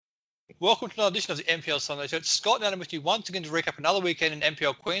Welcome to another edition of the NPL Sunday Show. It's Scott and Adam with you once again to recap another weekend in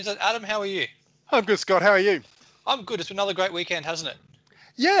NPL Queensland. Adam, how are you? I'm good, Scott. How are you? I'm good. It's been another great weekend, hasn't it?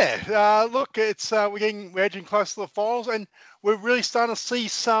 Yeah, look, it's we're edging close to the finals, and we're really starting to see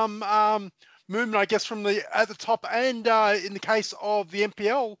some movement, I guess, from the at the top and in the case of the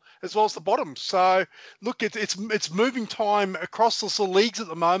NPL as well as the bottom. So, look, it's moving time across the leagues at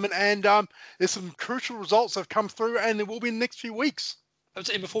the moment, and there's some crucial results that have come through, and there will be in the next few weeks.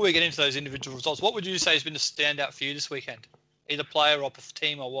 Before we get into those individual results, what would you say has been the standout for you this weekend? Either player or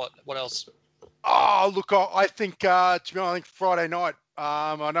team or what? What else? Oh, look, I think to be honest, I think Friday night.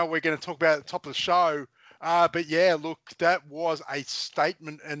 I know we're going to talk about it at the top of the show, but yeah, look, that was a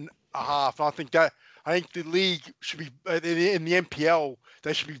statement and a half. I think the league should be in the NPL.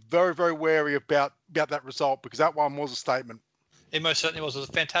 They should be very, very wary about that result because that one was a statement. It most certainly was. It was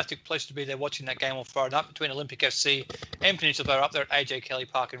a fantastic place to be there watching that game on Friday night between Olympic FC and Peninsula. They were up there at AJ Kelly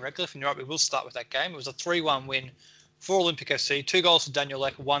Park in Redcliffe. And you're right, we will start with that game. It was a 3-1 win for Olympic FC. 2 goals for Daniel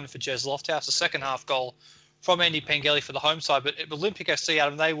Leck, 1 for Jez Lofthouse. A second half goal from Andy Pengelly for the home side. But Olympic FC,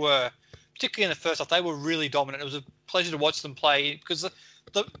 Adam, they were, particularly in the first half, they were really dominant. It was a pleasure to watch them play because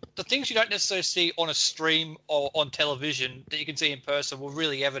the things you don't necessarily see on a stream or on television that you can see in person were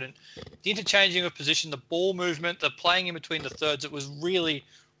really evident. The interchanging of position, the ball movement, the playing in between the thirds, it was really,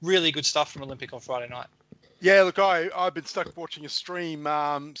 really good stuff from Olympic on Friday night. Yeah, look, I've been stuck watching a stream,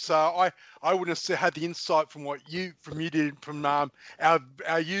 so I wouldn't have had the insight from you did from our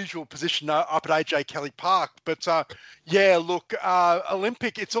usual position up at AJ Kelly Park. But yeah, look,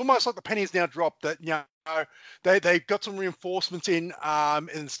 Olympic, it's almost like the pennies now dropped that they got some reinforcements in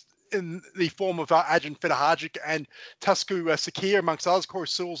the form of Adrian Fedahajic and Tasku Sakia, amongst others. Corey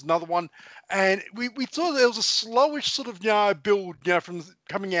Sewell's another one. And we thought there was a slowish sort of build from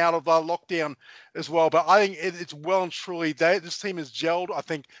coming out of lockdown as well. But I think it's well and truly, this team has gelled. I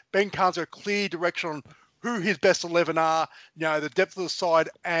think Ben Carn's got a clear direction on who his best 11 are, the depth of the side,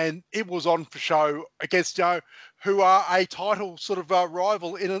 and it was on for show against, who are a title sort of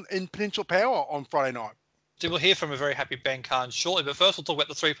rival in Peninsula Power on Friday night. So we'll hear from a very happy Ben Carn shortly, but first we'll talk about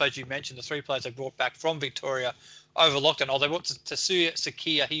the 3 players you mentioned, the 3 players they brought back from Victoria over lockdown. They brought Tatsuya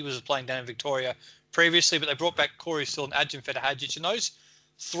Sakia, he was playing down in Victoria previously, but they brought back Corey Still and Adrian Fedahajic, and those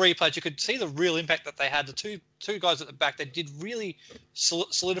 3 players, you could see the real impact that they had. The two guys at the back, they did really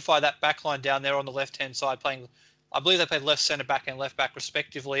solidify that back line down there on the left-hand side, playing, I believe they played left centre-back and left-back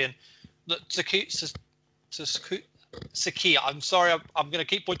respectively, and Sakia, I'm sorry, I'm going to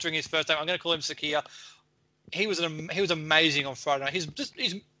keep butchering his first name, I'm going to call him Sakia. He was amazing on Friday night. His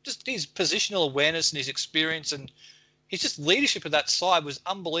positional awareness and his experience and his just leadership of that side was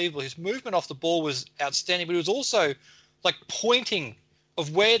unbelievable. His movement off the ball was outstanding, but he was also like pointing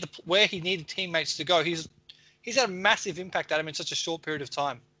of where he needed teammates to go. He's had a massive impact at him in such a short period of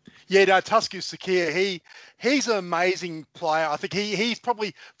time. Yeah, no, Tasku Sakia, he's an amazing player. I think he's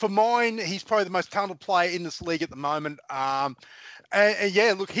probably, for mine, he's probably the most talented player in this league at the moment. And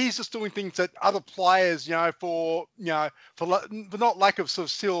yeah, look, he's just doing things that other players, for not lack of sort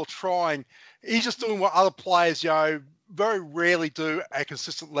of still trying, he's just doing what other players, very rarely do at a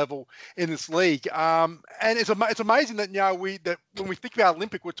consistent level in this league. And it's amazing that, that when we think about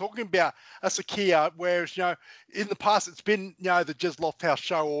Olympic, we're talking about a Sakia, whereas, in the past it's been, the Jez Lofthouse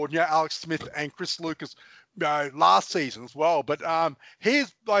show or, Alex Smith and Chris Lucas, last season as well. But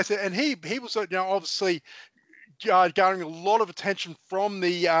he's, like I said, and he was, obviously garnering a lot of attention from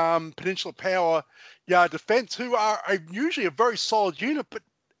the Peninsula Power defence, who are usually a very solid unit, but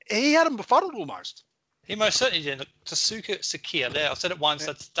he had them befuddled almost. He most certainly did. Tatsuya Sakia, there, I said it once,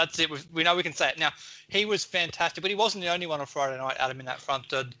 yeah. That's it. We know we can say it. Now, he was fantastic, but he wasn't the only one on Friday night, Adam, in that front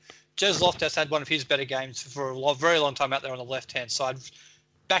third. Jez Lofthouse had one of his better games for a very long time out there on the left-hand side,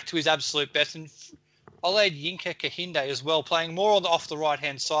 back to his absolute best. And I'll add Yinka Kahinde as well, playing more off the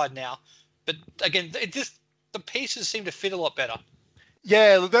right-hand side now. But again, the pieces seem to fit a lot better.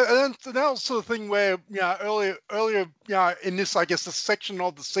 Yeah, that was sort of thing where, earlier, in this, I guess, the section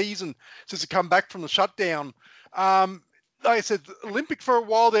of the season, since it come back from the shutdown, like I said, Olympic for a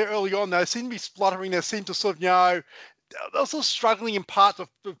while there early on, they seem to be spluttering. They seem to sort of, they're sort of struggling in part to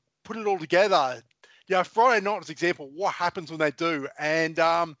put it all together. Friday night, as an example, what happens when they do. And,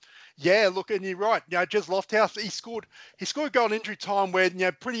 yeah, look, and you're right. Jez Lofthouse, he scored a goal in injury time where,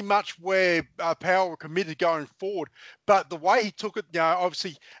 pretty much where Power were committed going forward. But the way he took it,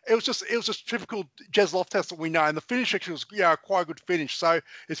 obviously, it was just typical Jez Lofthouse that we know. And the finish actually was, quite a good finish. So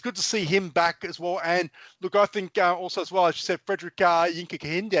it's good to see him back as well. And look, I think also as well, as you said, Frederick Yinka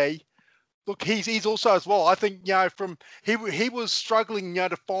Kahinde, look, he's also as well. I think he was struggling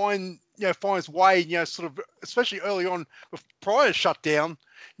to find find his way, sort of, especially early on prior to shutdown,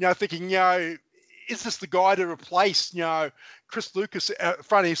 thinking, is this the guy to replace, Chris Lucas out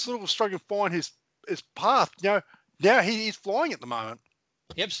front? He's sort of struggling to find his path. Now he's flying at the moment.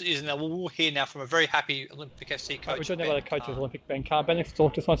 He absolutely is. Now we'll hear now from a very happy Olympic FC coach. We're joined now by the coach of Olympic, Ben Carr. Ben, thanks for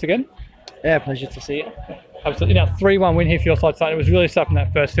talking to us once again. Yeah, pleasure to see you. Absolutely. Now, 3-1 win here for your side tonight. It was really tough in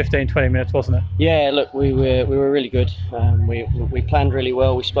that first 15-20 minutes, wasn't it? Yeah, look, we were really good. We planned really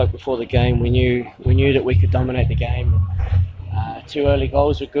well. We spoke before the game. We knew that we could dominate the game. 2 early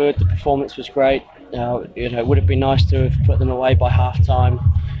goals were good. The performance was great. It would have been nice to have put them away by half time.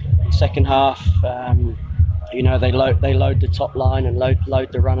 Second half, they load the top line and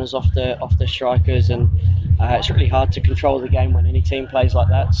load the runners off the strikers, and it's really hard to control the game when any team plays like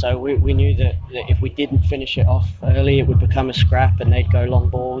that. So we knew that if we didn't finish it off early, it would become a scrap, and they'd go long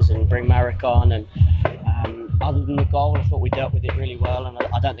balls and bring Marek on. And other than the goal, I thought we dealt with it really well, and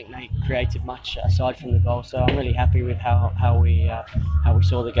I don't think they created much aside from the goal. So I'm really happy with how we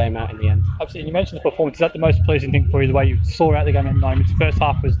saw the game out in the end. Absolutely. You mentioned the performance. Is that the most pleasing thing for you, the way you saw out the game at 9 minutes? First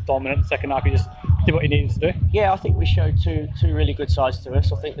half was dominant. The second half, you just did what you needed to do. Yeah, I think we showed two really good sides to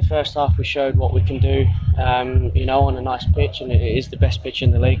us. I think the first half we showed what we can do, on a nice pitch, and it is the best pitch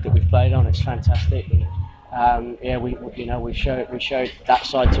in the league that we've played on. It's fantastic. We showed that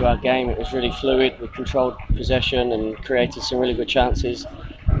side to our game. It was really fluid. We controlled possession and created some really good chances.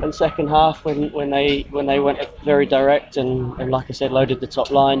 And second half, when they went very direct and like I said, loaded the top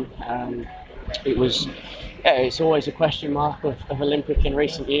line, it was. Yeah, it's always a question mark of Olympic in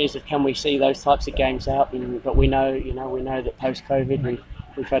recent years of can we see those types of games out, but we know that post-COVID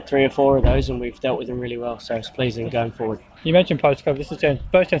we've had 3 or 4 of those and we've dealt with them really well, so it's pleasing going forward. You mentioned post-COVID. This is the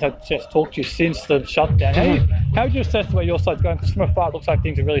first chance I've just talked to you since the shutdown. How would you assess the way your side's going? Because from afar it looks like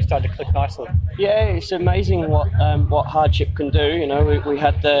things are really starting to click nicely. Yeah, it's amazing what hardship can do. We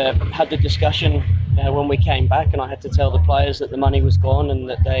had the discussion when we came back, and I had to tell the players that the money was gone and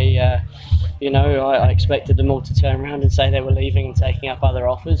that they. I expected them all to turn around and say they were leaving and taking up other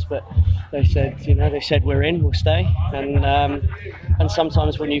offers, but they said we're in, we'll stay. And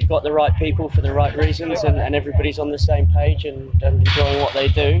sometimes when you've got the right people for the right reasons and everybody's on the same page and enjoying what they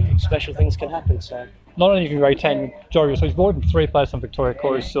do, special things can happen. So. Not only have you retained Jory, so he's brought in 3 players from Victoria,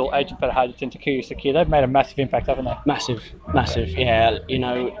 Corey Still, Agent Fedahadis and Takuya Sakia. They've made a massive impact, haven't they? Massive. Yeah,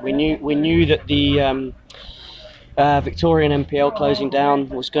 we knew that the Victorian NPL closing down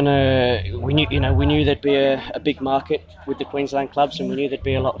was gonna. We knew there'd be a big market with the Queensland clubs, and we knew there'd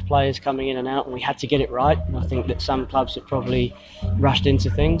be a lot of players coming in and out, and we had to get it right. And I think that some clubs have probably rushed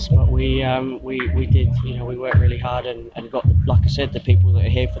into things, but we did. We worked really hard and got, like I said, the people that are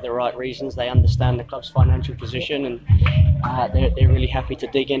here for the right reasons. They understand the club's financial position, and they're really happy to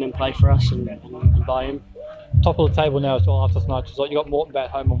dig in and play for us and buy in. Top of the table now as well after tonight's result. You got Moreton back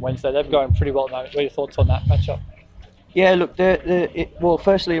home on Wednesday. They're going pretty well now. What are your thoughts on that matchup? Yeah, look,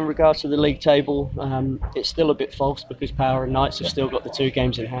 firstly in regards to the league table, it's still a bit false because Power and Knights have still got the 2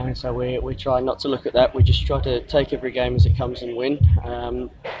 games in hand, so we try not to look at that. We just try to take every game as it comes and win. And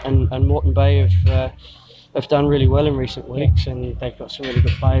Moreton Bay have done really well in recent weeks, and they've got some really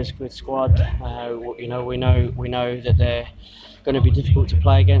good players, good squad. We know that they're going to be difficult to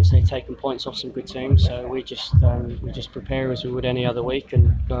play against. They've taken points off some good teams, so we just prepare as we would any other week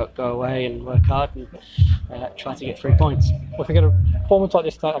and go away and work hard and try to get 3 points. Well, if you get a performance like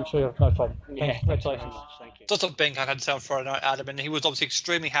this tonight, I'm sure you have no problem. Yeah, congratulations. Thank you. That's what Ben Carr had to say on Friday night, Adam, and he was obviously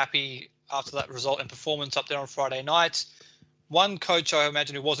extremely happy after that result and performance up there on Friday night. One coach I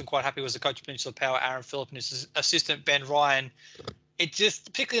imagine who wasn't quite happy was the coach of Peninsula Power, Aaron Phillip, and his assistant Ben Ryan. It just,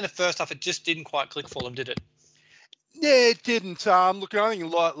 particularly in the first half, it just didn't quite click for them, did it? Yeah, it didn't. Look, I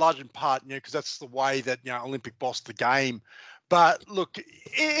think large in part, because that's the way that Olympic bossed the game. But look,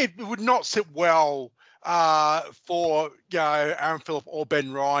 it would not sit well for Aaron Phillip or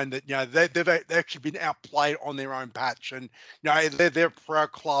Ben Ryan that they've actually been outplayed on their own patch, and they're a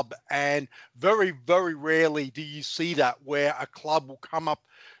proud club, and very, very rarely do you see that where a club will come up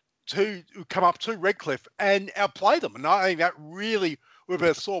to Redcliffe and outplay them, and I think that really would be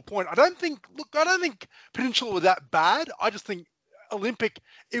a sore point. I don't think Peninsula were that bad. I just think Olympic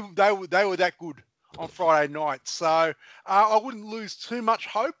they were that good on Friday night. So I wouldn't lose too much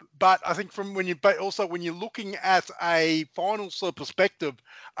hope, but I think when you're looking at a final sort of perspective,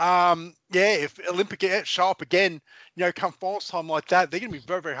 if Olympic show up again, come finals time like that, they're going to be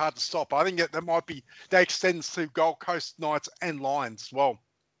very, very hard to stop. I think that extends to Gold Coast Knights and Lions as well.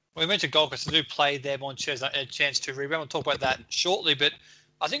 We mentioned Gold Coast. They do play them on Tuesday, a chance to rebound. We'll talk about that shortly, but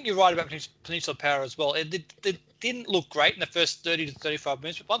I think you're right about Peninsula Power as well. It didn't look great in the first 30 to 35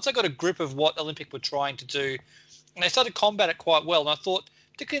 minutes, but once they got a grip of what Olympic were trying to do, and they started to combat it quite well, and I thought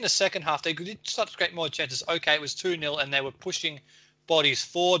particularly in the second half, they did start to create more chances. Okay, it was 2-0 and they were pushing bodies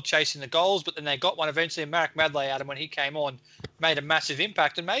forward, chasing the goals, but then they got one eventually, and Marek Madley, Adam, when he came on, made a massive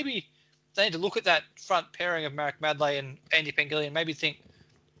impact. And maybe they need to look at that front pairing of Marek Madley and Andy Pengilly and maybe think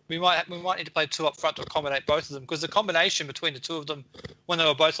we might need to play two up front to accommodate both of them, because the combination between the two of them when they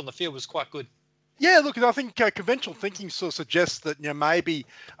were both on the field was quite good. Yeah, look, I think conventional thinking sort of suggests that maybe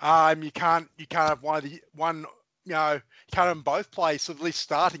you can't have one. You can't have them both play, so at least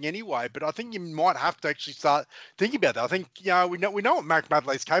starting anyway. But I think you might have to actually start thinking about that. I think we know what Marek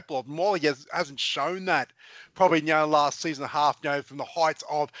Madley is capable of. And while he hasn't shown that, probably last season and a half, from the heights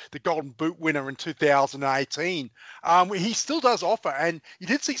of the Golden Boot winner in 2018, he still does offer. And you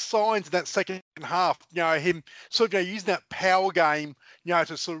did see signs in that second half, him sort of using that power game,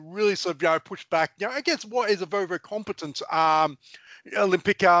 to sort of really push back, against what is a very, very competent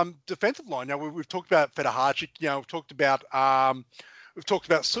Olympic defensive line. We've talked about Fedor Harcic, we've talked about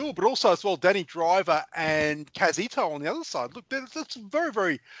Sewell, but also as well Danny Driver and Kazito on the other side. Look, that's a very,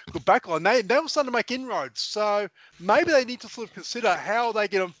 very good backline. They were starting to make inroads, so maybe they need to sort of consider how they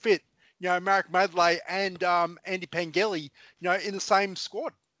get them fit. Marek Madley and Andy Pengilly, in the same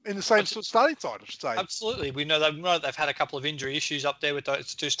squad. In the same sort of starting side, I should say. Absolutely. We know they've had a couple of injury issues up there with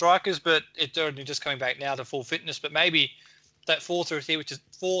those two strikers, but they're only just coming back now to full fitness. But maybe that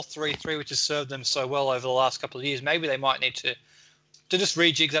 4-3-3, which has served them so well over the last couple of years, maybe they might need to just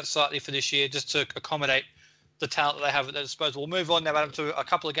rejig that slightly for this year, just to accommodate the talent that they have at their disposal. We'll move on now, Adam, to a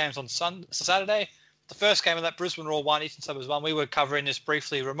couple of games on Saturday. The first game of that, Brisbane Roar 1, Eastern Suburbs 1. We were covering this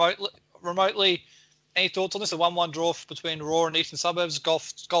briefly remotely. Any thoughts on this? A 1-1 draw between Roar and Eastern Suburbs. Goal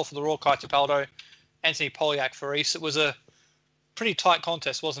for the Roar, Kai Tapaldo, Anthony Polyak for East. It was a pretty tight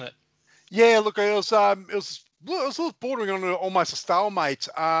contest, wasn't it? Yeah, look, it was sort of bordering on almost a stalemate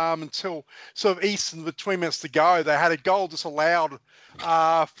until sort of Eastern, with 20 minutes to go. They had a goal disallowed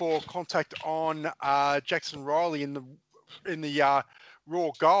for contact on Jackson Riley in the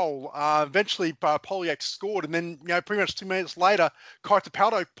Raw goal. Eventually, Polyak scored, and then pretty much 2 minutes later, Kai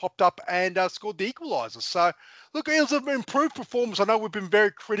Tapaldo popped up and scored the equaliser. So, look, it was an improved performance. I know we've been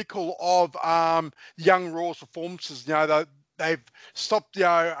very critical of young Raw's performances. They've stopped a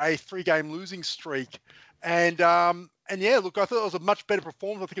 3-game losing streak, and yeah, look, I thought it was a much better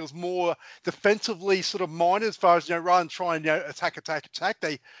performance. I think it was more defensively sort of minded as far as rather than trying attack.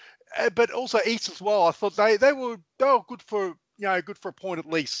 They, but also East as well. I thought they were good for. Good for a point at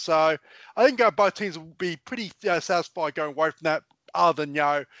least. So I think both teams will be pretty satisfied going away from that, other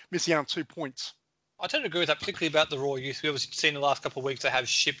than missing out on 2 points. I tend to agree with that, particularly about the Raw youth. We've obviously seen the last couple of weeks they have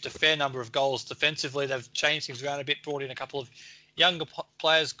shipped a fair number of goals defensively. They've changed things around a bit, brought in a couple of younger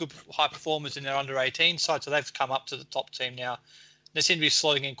players, good high performers in their under-18 side, so they've come up to the top team now. They seem to be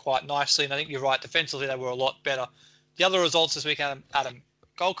slotting in quite nicely, and I think you're right, defensively they were a lot better. The other results this week, Adam,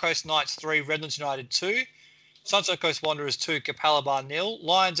 Gold Coast Knights 3, Redlands United 2, Sunshine Coast Wanderers 2, Capalaba 0,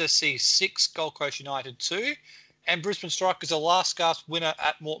 Lions SC 6, Gold Coast United 2, and Brisbane Strikers a last gasp winner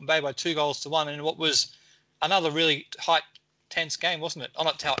at Moreton Bay by 2-1 in what was another really tight, tense game, wasn't it? Oh,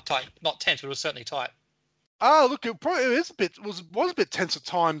 not tight, not tense, but it was certainly tight. Look, it was a bit tense at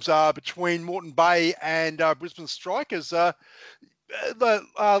times between Moreton Bay and Brisbane Strikers. Lyndon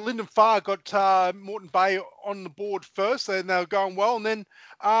Farr got Moreton Bay on the board first, and they were going well,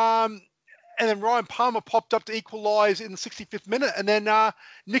 and then Ryan Palmer popped up to equalise in the 65th minute, and then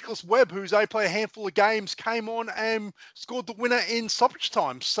Nicholas Webb, who's only played a handful of games, came on and scored the winner in stoppage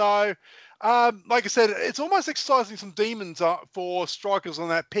time. So, like I said, it's almost exercising some demons for Strikers on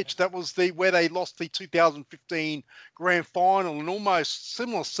that pitch. That was where they lost the 2015 grand final in almost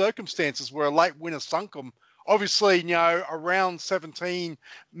similar circumstances, where a late winner sunk them. Obviously, a round 17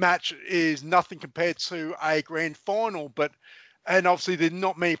 match is nothing compared to a grand final, and obviously there's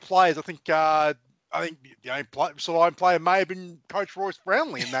not many players. I think the only player may have been Coach Royce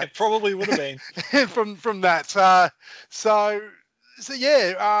Brownlee in that. It probably would have been from that. So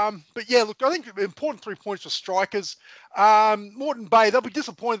yeah. But yeah, look, I think important 3 points for Strikers. Moreton Bay, they'll be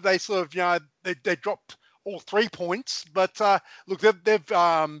disappointed they sort of they dropped all 3 points, but look, they've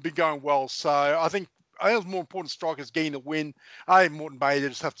been going well. So I think it was more important Strikers getting the win. I think Moreton Bay, they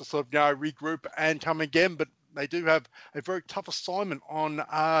just have to sort of regroup and come again, but they do have a very tough assignment on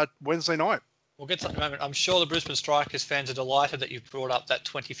Wednesday night. We'll get to that in a moment. I'm sure the Brisbane Strikers fans are delighted that you've brought up that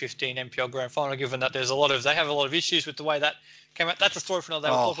 2015 NPL Grand Final, given that they have a lot of issues with the way that came out. That's a story for another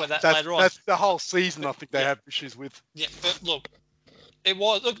day. We'll talk about that later on. That's the whole season, I think they have issues with. Yeah, but look,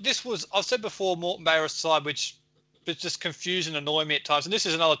 I've said before, Moreton Bay are a side which just confuse and annoy me at times, and this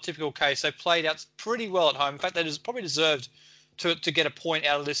is another typical case. They played out pretty well at home. In fact, they probably deserved to get a point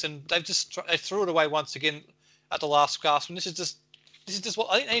out of this, and they threw it away once again at the last gasp. And this is just this is just what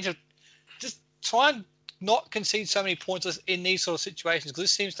I think they need to just try and not concede so many points in these sort of situations, because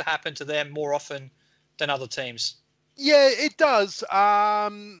this seems to happen to them more often than other teams. Yeah, it does.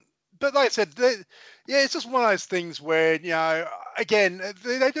 But like I said, it's just one of those things where, again,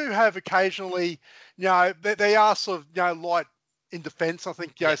 they do have occasionally, they are sort of, light in defence. I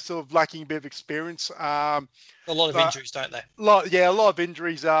think, sort of lacking a bit of experience. A lot of injuries, don't they? A lot of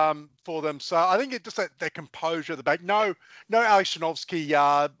injuries for them. So I think it's just that composure at the back. No Alex Shanovsky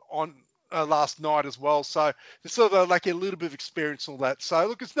on last night as well. So it's sort of like a little bit of experience and all that. So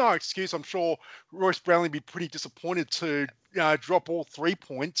look, it's no excuse. I'm sure Royce Brownlee would be pretty disappointed to drop all 3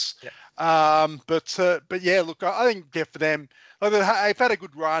 points. Yeah. But yeah, look, I think for them, like, they've had a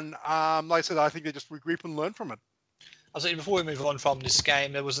good run. Like I said, I think they just regroup and learn from it. I was saying, before we move on from this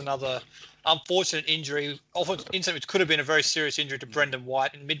game, there was another unfortunate injury, incident which could have been a very serious injury to Brendan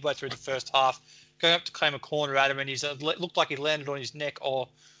White, and midway through the first half, going up to claim a corner at him, and it looked like he landed on his neck or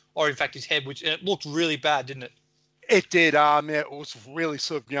in fact his head, which it looked really bad, didn't it? It did. It was really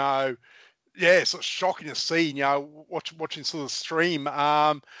sort of, sort of shocking to see, watching sort of the stream.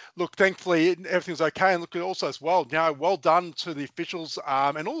 Look, thankfully everything's okay, and look also as well, well done to the officials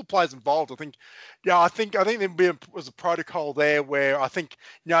and all the players involved. I think there was a protocol there where I think,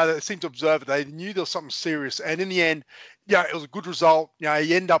 they seemed to observe it. They knew there was something serious, and in the end, it was a good result.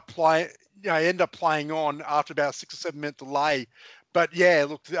 He ended up playing on after about 6 or 7 minute delay. But yeah,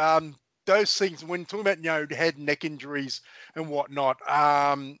 look, those things, when talking about, head and neck injuries and whatnot,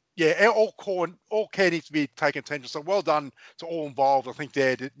 all care needs to be taken attention. So well done to all involved. I think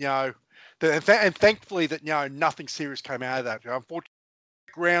and thankfully that, nothing serious came out of that. Unfortunately,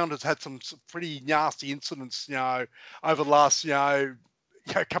 the ground has had some pretty nasty incidents, over the last,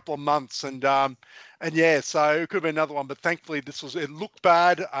 couple of months, and so it could have been another one, but thankfully it looked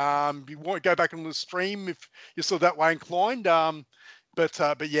bad. You won't go back on the stream if you're still that way inclined.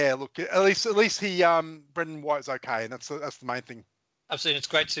 But yeah, look, at least he Brendan White's okay, and that's the main thing. Absolutely, it's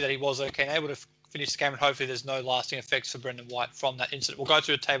great to see that he was okay and able to finish the game, and hopefully there's no lasting effects for Brendan White from that incident. We'll go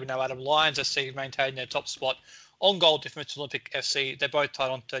through the table now. Adam, Lions FC maintain their top spot on goal difference to Olympic FC. They're both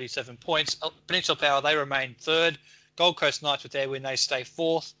tied on 37 points. Peninsula Power, they remain third. Gold Coast Knights, with their win, they stay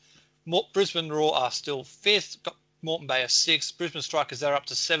fourth. Brisbane Roar are still fifth. Moreton Bay are sixth. Brisbane Strikers, they're up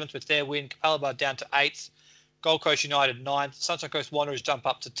to seventh with their win. Capalaba down to eighth. Gold Coast United ninth. Sunshine Coast Wanderers jump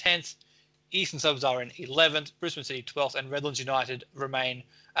up to 10th. Eastern Suburbs are in 11th. Brisbane City 12th. And Redlands United remain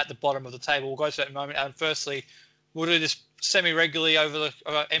at the bottom of the table. We'll go through that in a moment. And firstly, we'll do this semi-regularly over the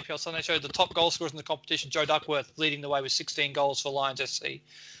NPL Sunday Show. The top goal scorers in the competition, Joe Duckworth leading the way with 16 goals for Lions SC.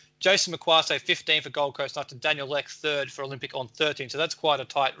 Jason McQuarrie, 15 for Gold Coast Knights, and Daniel Leck, third for Olympic on 13. So that's quite a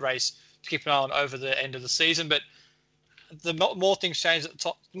tight race to keep an eye on over the end of the season. But the more things change at the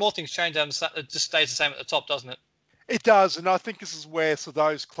top, it just stays the same at the top, doesn't it? It does, and I think this is where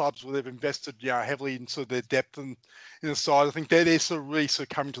those clubs where they've invested, heavily into their depth and in the side, I think they're sort of really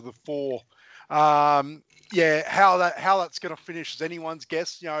coming to the fore. How that's going to finish is anyone's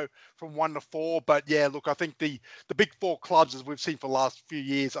guess, from 1 to 4. But yeah, look, I think the big 4 clubs, as we've seen for the last few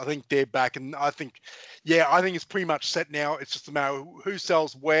years, I think they're back, and I think it's pretty much set now. It's just a matter of who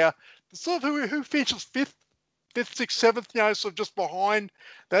sells where. Sort of who finishes 5th, 6th, 7th, sort of just behind.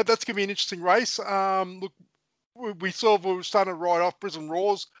 That's going to be an interesting race. Look, we were starting to ride off Brisbane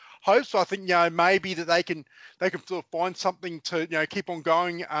Roar's hopes. So I think maybe that they can sort of find something to keep on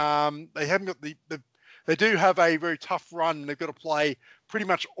going. They haven't got they do have a very tough run. They've got to play pretty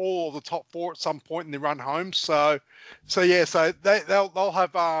much all of the top 4 at some point in their run home. So they'll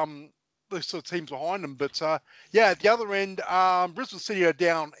have those sort of teams behind them. But at the other end, Brisbane City are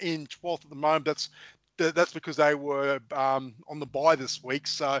down in 12th at the moment. That's because they were on the bye this week.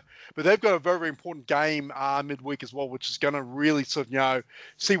 So, but they've got a very, very important game midweek as well, which is going to really sort of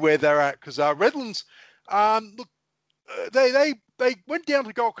see where they're at. Because Redlands, look, they went down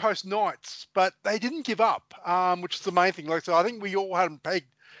to Gold Coast Knights, but they didn't give up, which is the main thing. Like, so I think we all had them pegged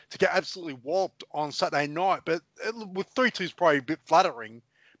to get absolutely walloped on Saturday night, but with 3-2 is probably a bit flattering.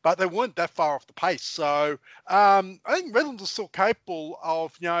 But they weren't that far off the pace. So I think Redlands are still capable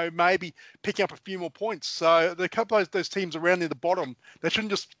of, maybe picking up a few more points. So the couple of those teams around near the bottom, they shouldn't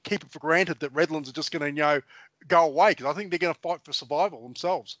just keep it for granted that Redlands are just going to, go away, because I think they're going to fight for survival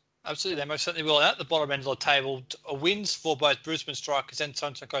themselves. Absolutely, they most certainly will. At the bottom end of the table, wins for both Brisbane Strikers and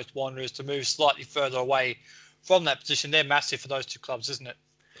Sunshine Coast Wanderers to move slightly further away from that position. They're massive for those 2 clubs, isn't it?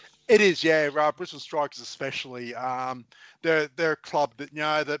 It is, yeah. Brisbane Strikers especially. They're a club that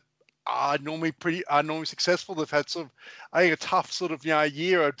that are normally successful. They've had sort of, I think, a tough sort of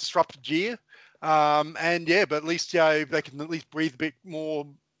year, a disrupted year, but at least they can at least breathe a bit more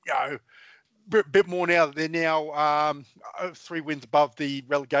bit more now that they're now 3 wins above the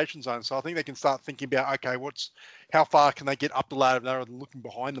relegation zone. So I think they can start thinking about, okay, how far can they get up the ladder rather than looking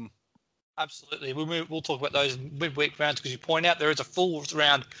behind them. Absolutely. We'll talk about those midweek rounds because you point out there is a full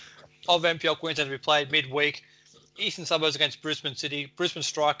round of NPL Queensland to be played midweek. Eastern Suburbs against Brisbane City. Brisbane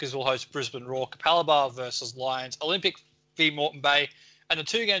Strikers will host Brisbane Roar. Capalaba versus Lions. Olympic v Moreton Bay. And the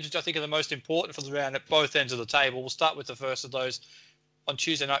two games which I think are the most important for the round at both ends of the table. We'll start with the first of those on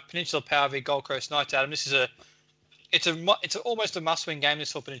Tuesday night. Peninsula Power v Gold Coast Knights. Adam, this is it's almost a must-win game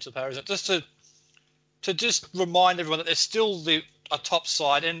this for Peninsula Power, isn't it? Just to remind everyone that they're still a top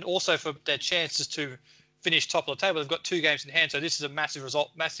side, and also for their chances to finish top of the table, they've got 2 games in hand. So this is a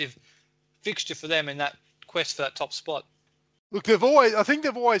massive fixture for them in that quest for that top spot. Look, I think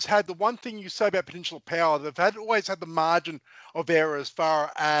they've always had the one thing you say about Peninsula Power, always had the margin of error as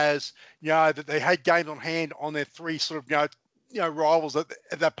far as, that they had games on hand on their 3 sort of, rivals at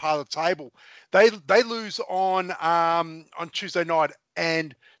that part of the table. They lose on Tuesday night,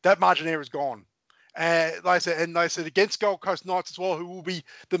 and that margin error is gone. Like I said, against Gold Coast Knights as well, who will be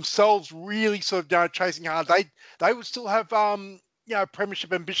themselves really sort of chasing hard. They would still have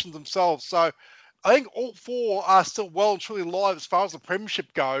premiership ambitions themselves. So I think all 4 are still well and truly alive as far as the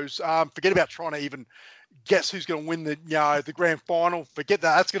premiership goes. Forget about trying to even guess who's going to win the grand final. Forget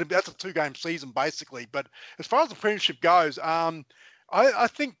that. That's a 2-game season basically. But as far as the premiership goes, I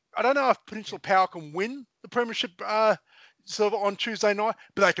don't know if Peninsula Power can win the premiership sort of on Tuesday night,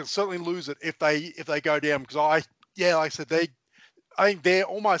 but they can certainly lose it if they go down. Because like I said, I think their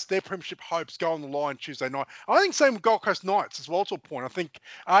premiership hopes go on the line Tuesday night. I think same with Gold Coast Knights as well to a point. I think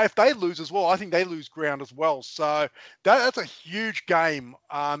if they lose as well, I think they lose ground as well. So that's a huge game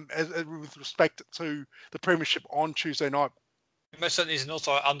with respect to the premiership on Tuesday night. Most certainly is, and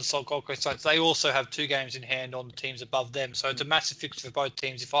also undersold Gold Coast Knights. They also have 2 games in hand on the teams above them. So it's a massive fixture for both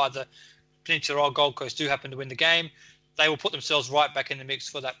teams. If either Peninsula or Gold Coast do happen to win the game, they will put themselves right back in the mix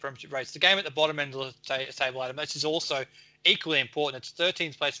for that premiership race. The game at the bottom end of the table, Adam, this is also equally important. It's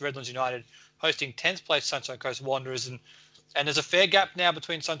 13th place Redlands United hosting 10th place Sunshine Coast Wanderers, and there's a fair gap now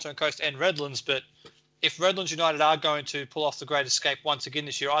between Sunshine Coast and Redlands, but if Redlands United are going to pull off the Great Escape once again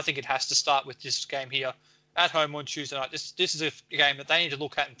this year, I think it has to start with this game here at home on Tuesday night. This is a game that they need to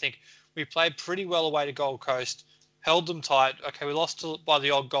look at and think, we played pretty well away to Gold Coast, held them tight. Okay, we lost by the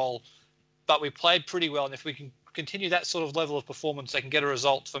odd goal, but we played pretty well, and if we can continue that sort of level of performance, they can get a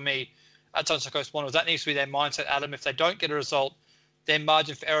result for me at Sunshine Coast Wanderers. That needs to be their mindset, Adam. If they don't get a result, their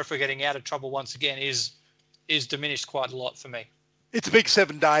margin for error for getting out of trouble once again is diminished quite a lot for me. It's a big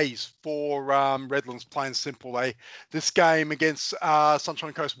 7 days for Redlands, plain and simple. This game against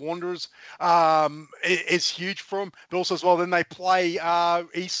Sunshine Coast Wanderers is huge for them, but also as well, then they play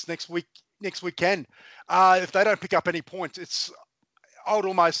East next weekend. If they don't pick up any points, I would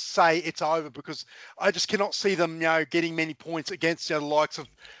almost say it's over, because I just cannot see them, getting many points against the likes of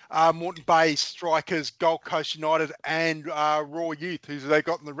Moreton Bay, Strikers, Gold Coast United, and Raw Youth, who they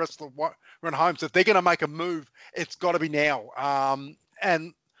got in the rest of the run home. So if they're going to make a move, it's got to be now.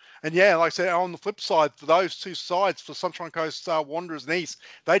 And yeah, like I said, on the flip side, for those 2 sides, for Sunshine Coast Wanderers and East,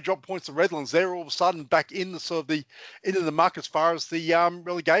 they drop points to Redlands. They're all of a sudden back in the sort of into the muck as far as the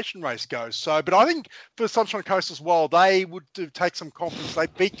relegation race goes. So, but I think for Sunshine Coast as well, they would take some confidence. They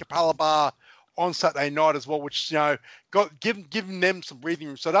beat Capalaba on Saturday night as well, which given them some breathing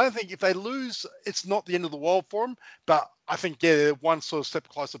room. So I don't think if they lose, it's not the end of the world for them. But I think they're one sort of step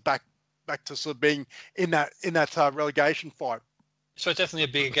closer back to sort of being in that relegation fight. So it's definitely a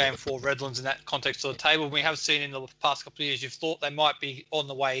bigger game for Redlands in that context of the table. We have seen in the past couple of years, you've thought they might be on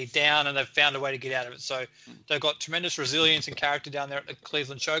the way down, and they've found a way to get out of it. So they've got tremendous resilience and character down there at the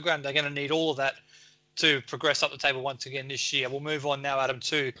Cleveland Showground. They're going to need all of that to progress up the table once again this year. We'll move on now, Adam,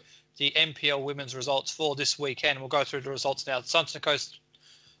 to the NPL women's results for this weekend. We'll go through the results now. Sunshine Coast,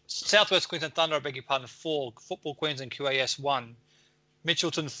 Southwest Queensland Thunder, 4, Football Queensland QAS 1,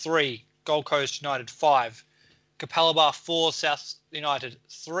 Mitchelton 3, Gold Coast United 5, Capalaba 4, South United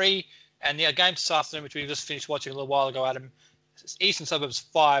 3, and the game this afternoon, which we just finished watching a little while ago, Adam, Eastern Suburbs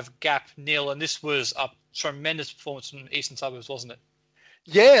 5, Gap 0, and this was a tremendous performance from Eastern Suburbs, wasn't it?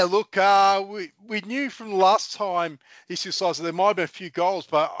 Yeah, look, we knew from the last time these 2 sides that there might have been a few goals,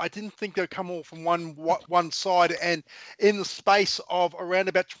 but I didn't think they'd come all from one side and in the space of around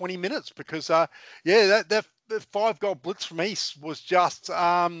about 20 minutes, because that 5-goal blitz from East was just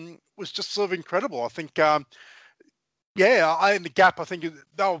sort of incredible. I think Yeah, I in the Gap, I think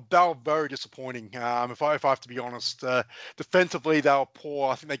they were very disappointing. If I have to be honest, defensively they were poor.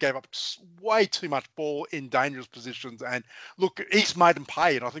 I think they gave up way too much ball in dangerous positions. And look, East made them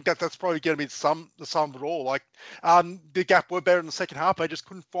pay, and I think that's probably going to be the sum of it all. Like the Gap were better in the second half, they just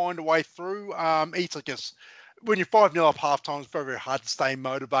couldn't find a way through. East, I guess. When you're 5-0 up halftime, it's very, very hard to stay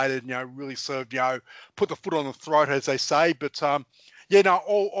motivated. Really sort of put the foot on the throat, as they say. But yeah, no,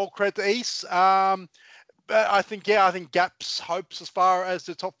 all credit to East. But I think Gap's hopes as far as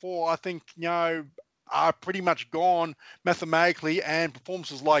the top four, I think, are pretty much gone mathematically, and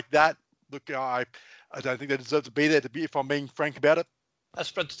performances like that, look, I don't think they deserve to be there, if I'm being frank about it. That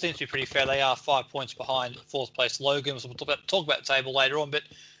spread seems to be pretty fair. They are 5 points behind fourth place Logan. So we'll talk about the table later on. But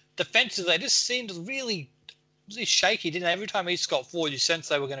defensively, they just seemed really shaky, didn't they? Every time East got forward, you sensed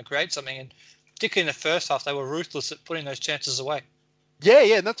they were going to create something. And particularly in the first half, they were ruthless at putting those chances away. Yeah,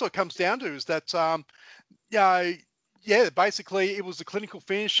 and that's what it comes down to, is that, basically it was the clinical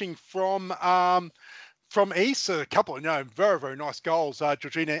finishing from East. A couple of very, very nice goals.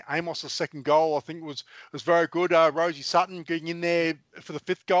 Georgina Amos' second goal, I think, was very good. Rosie Sutton getting in there for the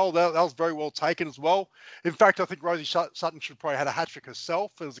fifth goal, that was very well taken as well. In fact, I think Rosie Sutton should probably had a hat-trick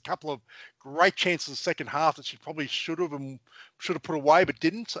herself. There was a couple of great chances in the second half that she probably should have put away but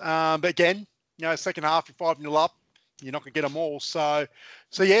didn't. But again, second half, you're 5-0 up, you're not going to get them all. So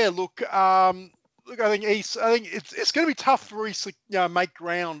yeah, look, I think East. I think it's going to be tough for East to make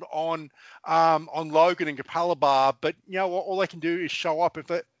ground on Logan and Capalaba. But all they can do is show up. If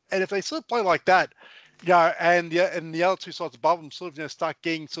they sort of play like that, and the other two sides above them sort of start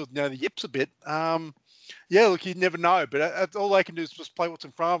getting sort of the yips a bit. Look, you never know. But all they can do is just play what's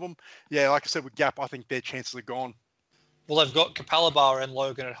in front of them. Yeah, like I said with Gap, I think their chances are gone. Well, they've got Capalaba and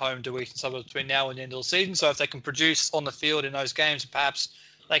Logan at home to Eastern Suburbs between now and the end of the season. So if they can produce on the field in those games, perhaps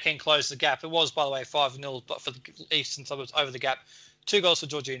they can close the gap. It was, by the way, 5-0 but for the Eastern Suburbs over the Gap. 2 goals for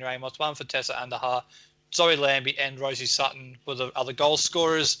Georgina Amos, 1 for Tessa Andahar. Zoe Lambie and Rosie Sutton were the other goal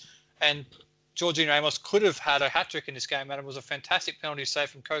scorers. And Georgina Amos could have had a hat-trick in this game, and it was a fantastic penalty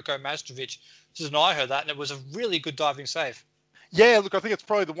save from Coco Mastrovic to deny her that, and it was a really good diving save. Yeah, look, I think it's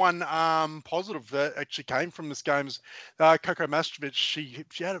probably the one positive that actually came from this game is Coco Mastrovic.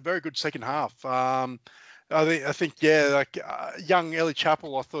 She had a very good second half. I think, young Ellie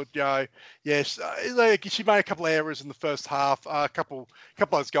Chappell, I thought, she made a couple of errors in the first half. A couple of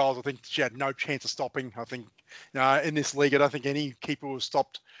those goals, I think she had no chance of stopping. I think, in this league, I don't think any keeper would have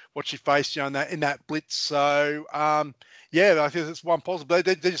stopped what she faced, in that blitz. So, I think that's one positive.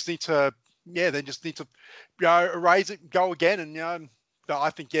 They just need to. Yeah, they just need to erase it and go again. And,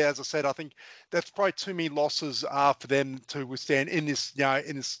 I think, as I said, I think that's probably too many losses for them to withstand in this,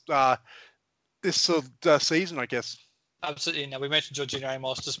 this sort of season, I guess. Absolutely. Now, we mentioned Georgina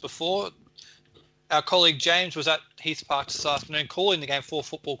Amos just before. Our colleague James was at Heath Park this afternoon calling the game for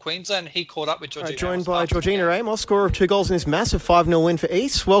Football Queensland. He caught up with Georgina Joined Amos by Georgina Amos, scorer of 2 goals in this massive 5-0 win for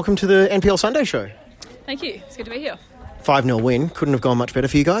East. Welcome to the NPL Sunday Show. Thank you. It's good to be here. 5-0 win. Couldn't have gone much better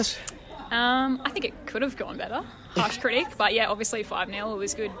for you guys? I think it could have gone better. Harsh critic, but yeah, obviously 5-0. It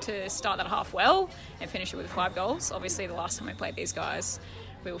was good to start that half well and finish it with 5 goals. Obviously, the last time we played these guys,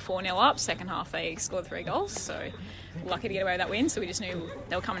 we were 4-0 up. Second half, they scored 3 goals. So lucky to get away with that win. So we just knew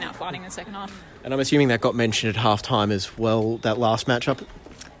they were coming out fighting in the second half. And I'm assuming that got mentioned at half-time as well, that last matchup?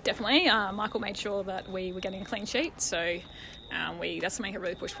 Definitely. Michael made sure that we were getting a clean sheet. So that's something he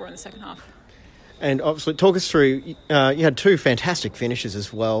really pushed for in the second half. And obviously, talk us through, you had 2 fantastic finishes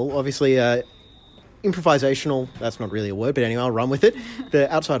as well. Obviously, improvisational, that's not really a word, but anyway, I'll run with it.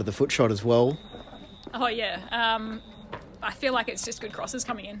 The outside of the foot shot as well. Oh, yeah. I feel like it's just good crosses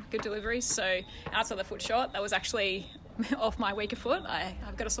coming in, good deliveries. So outside the foot shot, that was actually off my weaker foot.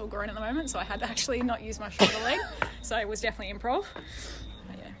 I've got a sore groin at the moment, so I had to actually not use my shoulder leg. So it was definitely improv.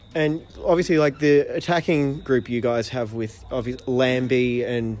 And obviously, like the attacking group you guys have with Lambie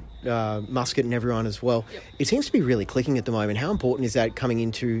and Muscat and everyone as well, yep. It seems to be really clicking at the moment. How important is that coming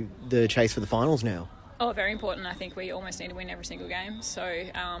into the chase for the finals now? Oh, very important. I think we almost need to win every single game. So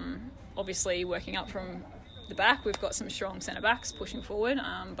obviously working up from the back, we've got some strong centre-backs pushing forward,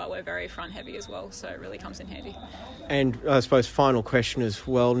 but we're very front-heavy as well, so it really comes in handy. And I suppose final question as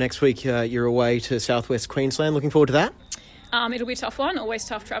well. Next week you're away to Southwest Queensland. Looking forward to that? It'll be a tough one, always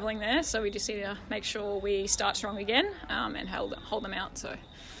tough travelling there, so we just need to make sure we start strong again and hold them out. So.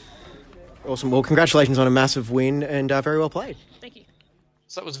 Awesome. Well, congratulations on a massive win and very well played. Thank you.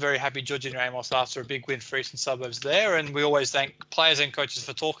 So that was very happy Georgina Amos after a big win for Eastern Suburbs there, and we always thank players and coaches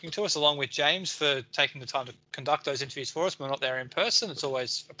for talking to us, along with James for taking the time to conduct those interviews for us. We're not there in person. It's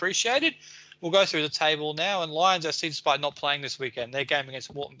always appreciated. We'll go through the table now, and Lions FC, despite not playing this weekend, their game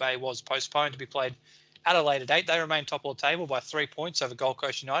against Moreton Bay was postponed to be played Adelaide at 8, they remain top of the table by 3 points over Gold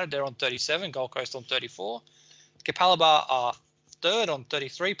Coast United. They're on 37, Gold Coast on 34. Capalaba are third on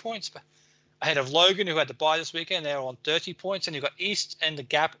 33 points, ahead of Logan, who had the bye this weekend. They're on 30 points, and you've got East and the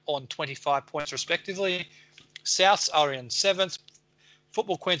Gap on 25 points respectively. Souths are in 7th.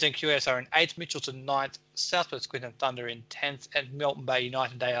 Football Queensland QS are in 8th, Mitchelton 9th, South West Queensland Thunder in 10th, and Melton Bay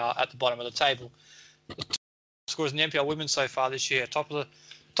United, they are at the bottom of the table. The top scorers in the NPL women so far this year. Top of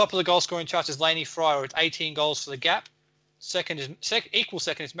the goal scoring charts is Lainey Fryer with 18 goals for the Gap. Equal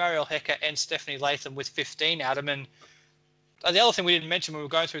second is Marielle Hecker and Stephanie Latham with 15, Adam. And the other thing we didn't mention when we were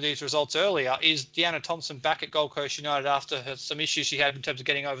going through these results earlier is Deanna Thompson back at Gold Coast United after some issues she had in terms of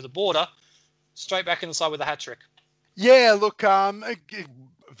getting over the border. Straight back in the side with a hat-trick. Yeah, look,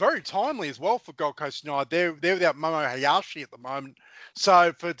 very timely as well for Gold Coast United. They're without Momo Hayashi at the moment.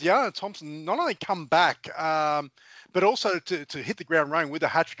 So for Deanna Thompson, not only come back, but also to hit the ground running with a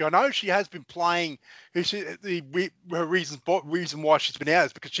hat-trick. I know she has been playing. Her reason why she's been out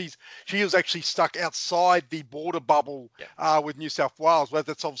is because she was actually stuck outside the border bubble with New South Wales, where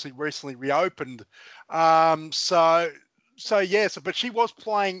that's obviously recently reopened. But she was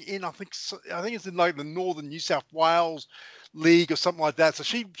playing in, I think it's in like the Northern New South Wales League or something like that. So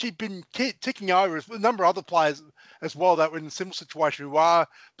she'd been ticking over. A number of other players as well that were in a similar situation who are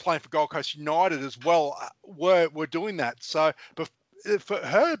playing for Gold Coast United as well were doing that. So, but for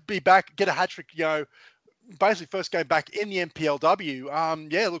her to be back, get a hat trick, basically first game back in the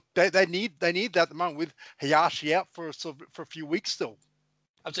NPLW. Look, they need that at the moment with Hayashi out for a few weeks still.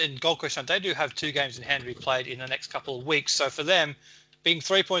 In Gold Coast, they do have 2 games in hand to be played in the next couple of weeks. So for them, being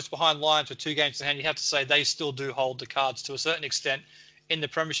 3 points behind Lions with 2 games in hand, you have to say they still do hold the cards to a certain extent in the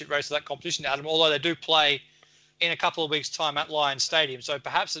premiership race of that competition, Adam, although they do play in a couple of weeks' time at Lions Stadium. So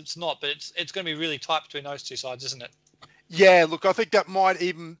perhaps it's not, but it's going to be really tight between those two sides, isn't it? Yeah, look, I think that might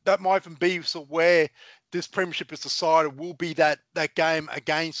even be sort of where this premiership is decided, will be that game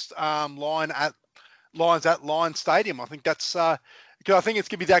against Lions at Lions Stadium. I think that's... because I think it's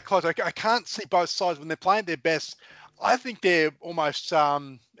going to be that close. I can't see both sides when they're playing their best. I think they're almost,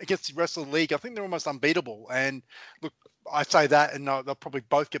 against the rest of the league, I think they're almost unbeatable. And look, I say that, and they'll probably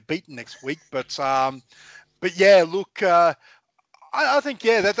both get beaten next week. But yeah, look, I think,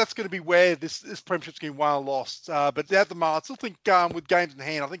 that's going to be where this premiership's going to be won or lost. But at the moment, I still think with games in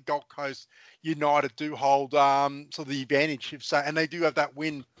hand, I think Gold Coast United do hold sort of the advantage, and they do have that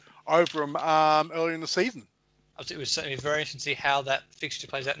win over them earlier in the season. It was certainly very interesting to see how that fixture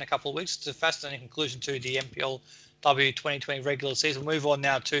plays out in a couple of weeks. It's a fascinating conclusion to the NPLW 2020 regular season. We'll move on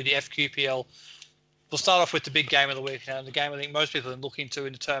now to the FQPL. We'll start off with the big game of the week. Now, the game I think most people are looking to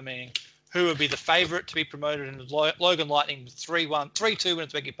in determining who would be the favourite to be promoted in the Logan Lightning 3-2 win,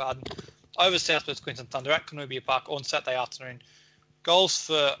 over South West Queensland Thunder at Canoobia Park on Saturday afternoon. Goals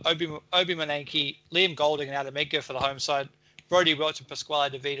for Obi Mananki, Liam Golding and Adam Edgar for the home side, Brody Welch and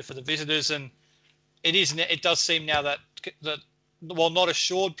Pasquale DeVita for the visitors. And it does seem now that while not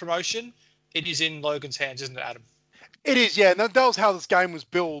assured promotion, it is in Logan's hands, isn't it, Adam? It is, yeah. And that was how this game was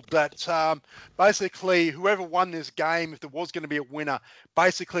built, that basically whoever won this game, if there was going to be a winner,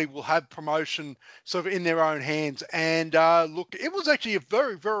 basically will have promotion sort of in their own hands. And look, it was actually a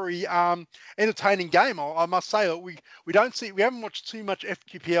very, very entertaining game, I must say. We haven't watched too much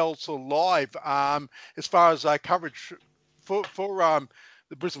FQPL sort of live as far as coverage for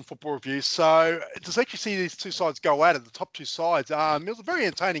the Brisbane Football Review. So to actually see these two sides go at it, the top two sides, it was a very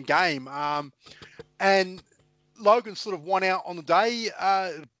entertaining game. And Logan sort of won out on the day.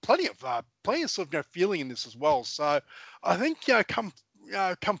 Plenty of sort of feeling in this as well. So I think come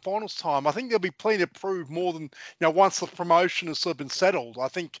finals time, I think there'll be plenty to prove more than once the promotion has sort of been settled. I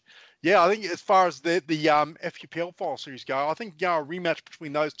think as far as the FQPL final series go, I think a rematch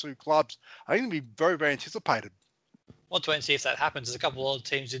between those two clubs, I think it'll be very, very anticipated. Want to wait and see if that happens. There's a couple of other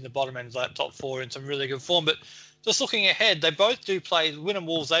teams in the bottom end, like top 4, in some really good form. But just looking ahead, they both do play. Wynnum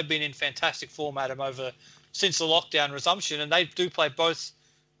Wolves, they've been in fantastic form, Adam, since the lockdown resumption, and they do play both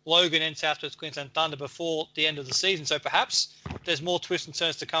Logan and South West Queensland Thunder before the end of the season. So perhaps there's more twists and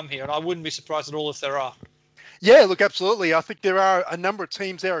turns to come here, and I wouldn't be surprised at all if there are. Yeah, look, absolutely. I think there are a number of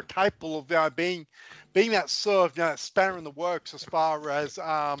teams there are capable of being that sort of spanner in the works as far as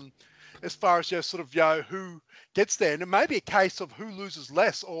who gets there. And it may be a case of who loses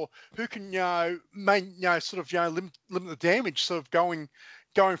less, or who can limit the damage sort of going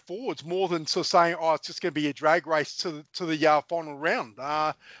forwards, more than sort of saying, it's just going to be a drag race to the final round.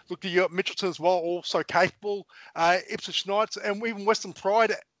 Look, you got Mitchelton as well, also capable. Ipswich Knights and even Western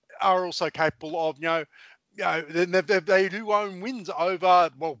Pride are also capable of they do own wins over.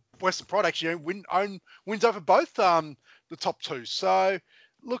 Well, Western Pride actually own wins over both the top two. So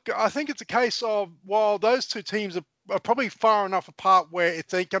Look, I think it's a case of, while those two teams are probably far enough apart where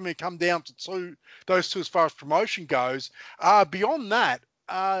it's going to come down to those two as far as promotion goes. Beyond that,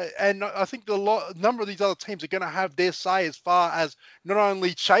 and I think number of these other teams are going to have their say as far as not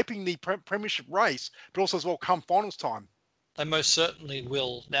only shaping the premiership race, but also as well come finals time. They most certainly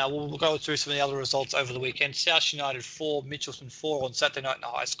will. Now, we'll go through some of the other results over the weekend. South United 4, Mitchelton 4 on Saturday night in a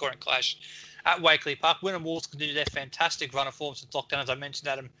high-scoring clash at Wakeley Park. Wynnum Wolves continue their fantastic run of form since lockdown, as I mentioned,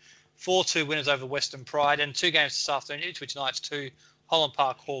 Adam. 4-2 winners over Western Pride, and 2 games this afternoon, Ipswich Knights 2, Holland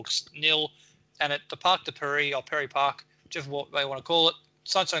Park Hawks 0. And at the Parc de Paris, or Perry Park, whichever way you want to call it,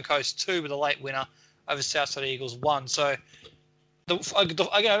 Sunshine Coast 2 with a late winner over Southside Eagles 1. So, I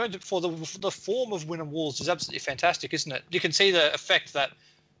mentioned before, the form of Wynnum Wolves is absolutely fantastic, isn't it? You can see the effect that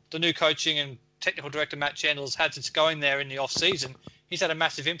the new coaching and technical director Matt Chandler has had since going there in the off-season. He's had a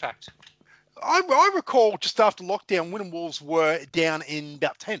massive impact. I recall just after lockdown, Wynnum Wolves were down in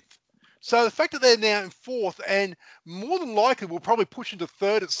about 10th. So the fact that they're now in 4th and more than likely will probably push into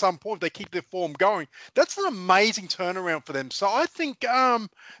 3rd at some point if they keep their form going, that's an amazing turnaround for them. So I think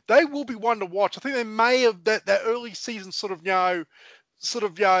they will be one to watch. I think they may have that early season struggles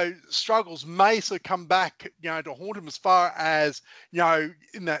may sort of come back, to haunt them as far as,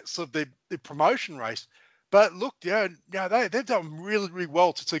 in that sort of the promotion race. But look, they've done really, really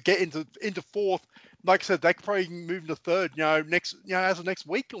well to get into 4th. Like I said, they could probably move into 3rd, as of next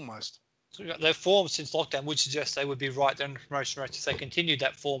week almost. So their form since lockdown would suggest they would be right there in the promotion race if they continued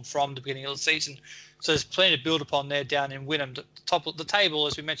that form from the beginning of the season. So there's plenty to build upon there down in Wynnum. The top of the table,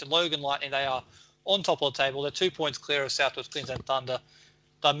 as we mentioned, Logan Lightning, they are on top of the table. They're 2 points clear of South West Queensland Thunder.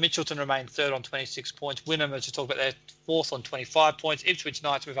 Mitchelton remain 3rd on 26 points. Wynnum, as we talked about, they're 4th on 25 points. Ipswich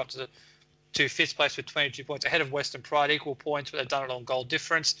Knights move up to 5th place with 22 points, ahead of Western Pride, equal points, but they've done it on goal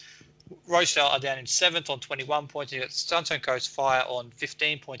difference. Rochelle are down in 7th on 21 points. You've got Sunshine Coast Fire on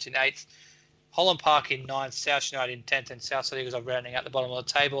 15 points in 8th. Holland Park in 9th, South United in 10th, and Southside Eagles are rounding out the bottom of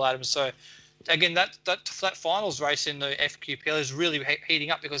the table, Adam. So, again, that finals race in the FQPL is really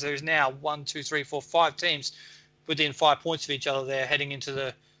heating up because there is now 5 teams within 5 points of each other there heading into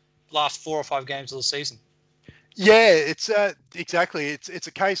the last 4 or 5 games of the season. Yeah, it's exactly. It's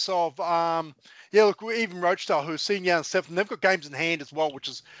a case of look, even Rochedale, who's sitting down 7th, they've got games in hand as well, which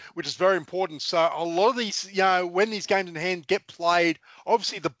is very important. So a lot of these, when these games in hand get played,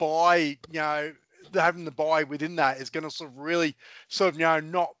 obviously the bye, having the bye within that is going to sort of really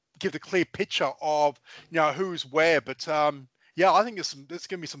not give the clear picture of who's where. But I think there's going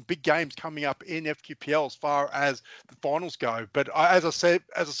to be some big games coming up in FQPL as far as the finals go. But as I said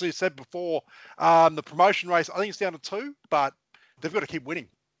before, the promotion race, I think it's down to 2, but they've got to keep winning.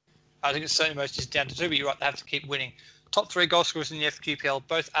 I think it's certainly most is down to 2, but you're right, they have to keep winning. Top 3 goal scorers in the FQPL,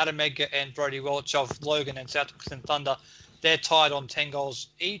 both Adam Edgar and Brody Welch of Logan and South Queensland Thunder. They're tied on 10 goals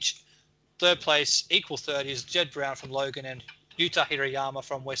each. 3rd place, equal 30, is Jed Brown from Logan and Yuta Hirayama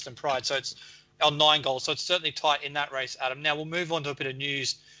from Western Pride. So it's on 9 goals. So it's certainly tight in that race, Adam. Now we'll move on to a bit of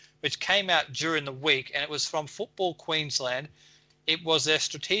news which came out during the week, and it was from Football Queensland. It was their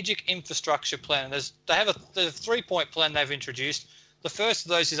strategic infrastructure plan. They have a 3-point plan they've introduced. The first of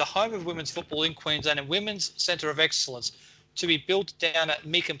those is a home of women's football in Queensland and women's centre of excellence to be built down at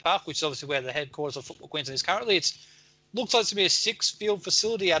Meakin Park, which is obviously where the headquarters of Football Queensland is currently. It looks like it's going to be a 6-field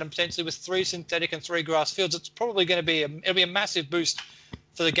facility, Adam, potentially with 3 synthetic and 3 grass fields. It's probably going to be it'll be a massive boost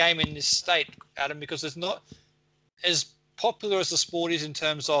for the game in this state, Adam, because it's not as popular as the sport is in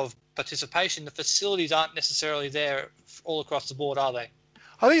terms of participation. The facilities aren't necessarily there all across the board, are they?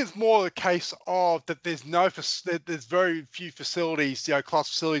 I think it's more a case of that there's very few facilities, class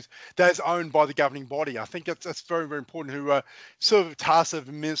facilities, that is owned by the governing body. I think that's very, very important, who are sort of tasked of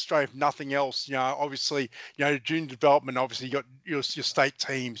administrating, if nothing else. Obviously, junior development, obviously you got your state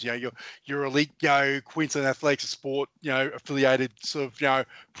teams, your elite, Queensland Athletics Sport, affiliated sort of,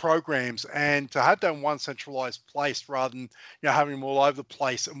 programs, and to have that in one centralized place rather than, having them all over the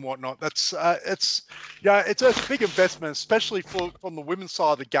place and whatnot. That's, it's a big investment, especially from the women's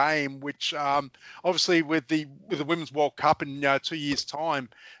side of the game, which obviously with the Women's World Cup in 2 years' time,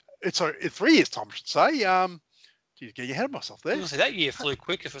 in 3 years' time, I should say. Getting ahead of myself there. That year flew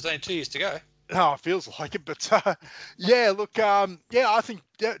quick. If it was only 2 years to go. Oh, it feels like it, but look, I think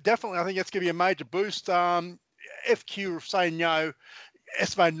definitely, I think that's going to be a major boost. FQ are saying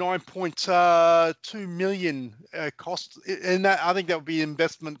estimated 9.2 million cost, and that I think that would be an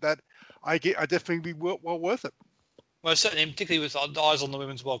investment that I definitely be well worth it. Well, certainly, particularly with eyes on the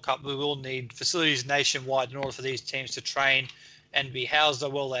Women's World Cup, we will need facilities nationwide in order for these teams to train and be housed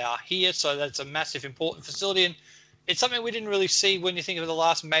while they are here. So that's a massive, important facility. And it's something we didn't really see when you think of the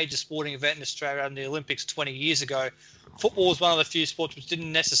last major sporting event in Australia and the Olympics 20 years ago. Football was one of the few sports which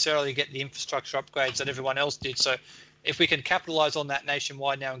didn't necessarily get the infrastructure upgrades that everyone else did. So if we can capitalise on that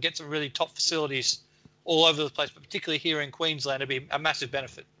nationwide now and get some really top facilities all over the place, but particularly here in Queensland, it'd be a massive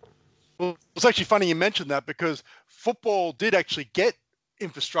benefit. Well, it's actually funny you mentioned that, because football did actually get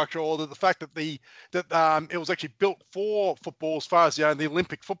infrastructure, or the fact that it was actually built for football as far as the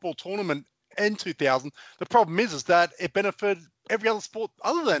Olympic football tournament in 2000. The problem is that it benefited every other sport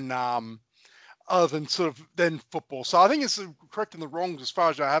other than football. So I think it's correcting the wrongs as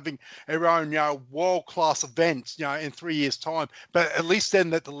far as having our own world-class events in 3 years' time. But at least then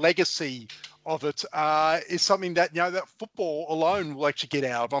that the legacy of it is something that that football alone will actually get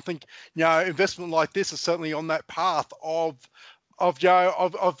out of. I think investment like this is certainly on that path of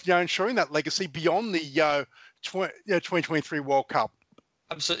ensuring that legacy beyond the 2023 World Cup.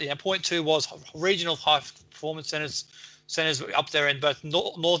 Absolutely. And point two was regional high performance centres up there in both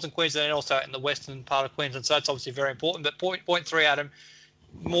northern Queensland and also in the western part of Queensland. So that's obviously very important. But point three, Adam,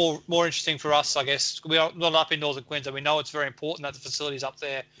 more interesting for us, I guess. We are not up in northern Queensland. We know it's very important that the facilities up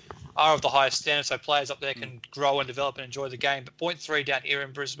there are of the highest standard, so players up there can grow and develop and enjoy the game. But point three, down here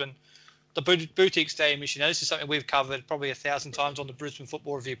in Brisbane, the boutique stadium issue. Now, this is something we've covered probably 1,000 times on the Brisbane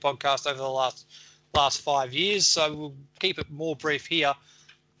Football Review podcast over the last 5 years. So we'll keep it more brief here.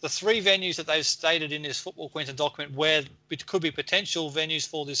 The three venues that they've stated in this Football Queensland document where it could be potential venues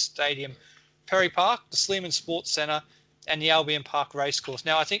for this stadium: Perry Park, the Sleeman Sports Centre, and the Albion Park Racecourse.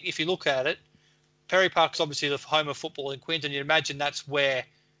 Now, I think if you look at it, Perry Park is obviously the home of football in Queensland. You'd imagine that's where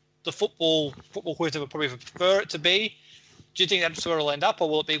the Football Queensland would probably prefer it to be. Do you think that's where it'll end up, or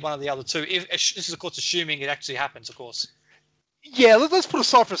will it be one of the other two? This is, of course, assuming it actually happens, of course. Yeah, let's put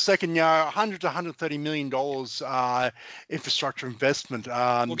aside for a second, $100 to $130 million infrastructure investment.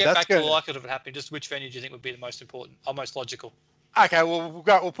 We'll get back to the likelihood of it happening. Just which venue do you think would be the most important or most logical? Okay, well,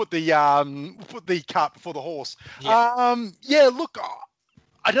 we'll put the cart before the horse. Yeah. Look,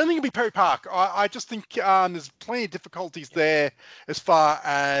 I don't think it'll be Perry Park. I just think there's plenty of difficulties there as far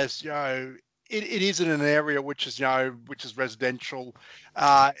as it is in an area which is residential.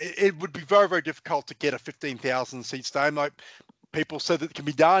 It would be very, very difficult to get a 15,000 seat stadium. Like people said that it can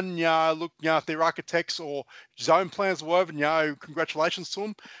be done. If they're architects or zone plans or whatever, congratulations to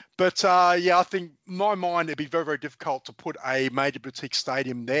them. But I think in my mind it'd be very, very difficult to put a major boutique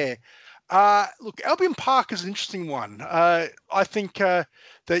stadium there. Albion Park is an interesting one. I think that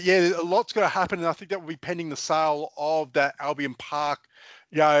a lot's going to happen, and I think that will be pending the sale of that Albion Park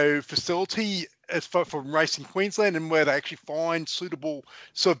facility as from Racing Queensland, and where they actually find suitable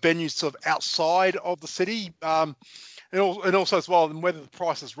sort of venues sort of outside of the city, and also as well, and whether the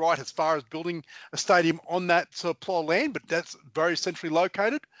price is right as far as building a stadium on that sort of plot of land, but that's very centrally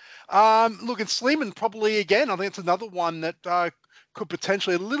located. In Sleeman, probably again, I think it's another one that could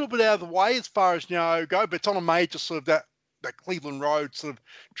potentially a little bit out of the way as far as go, but it's on a major sort of that Cleveland Road sort of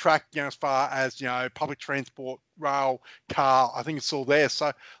track, as far as public transport, rail, car. I think it's all there.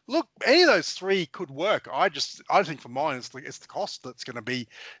 So look, any of those three could work. I think for mine it's the cost that's going to be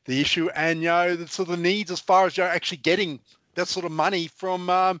the issue, and the sort of needs as far as actually getting that sort of money from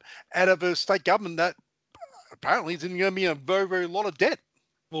out of a state government that apparently is going to be a very, very lot of debt.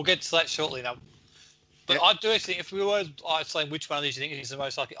 We'll get to that shortly now. But I do think if we were saying which one of these you think is the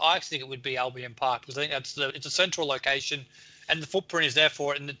most likely, I actually think it would be Albion Park, because I think it's a central location and the footprint is there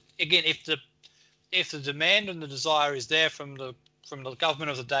for it. And again, if the demand and the desire is there from the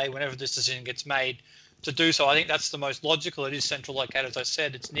government of the day, whenever this decision gets made to do so, I think that's the most logical. It is central located, as I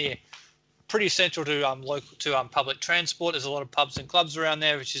said. It's pretty central to public transport. There's a lot of pubs and clubs around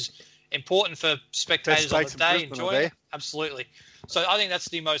there, which is important for spectators on the day enjoying it. Absolutely. So I think that's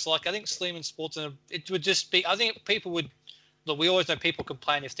the most likely. I think Sleeman Sports, it would just be, I think people would, look, we always know people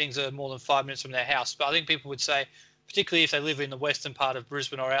complain if things are more than 5 minutes from their house, but I think people would say, particularly if they live in the western part of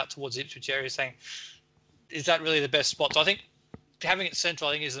Brisbane or out towards the Ipswich area, saying, is that really the best spot? So I think having it central,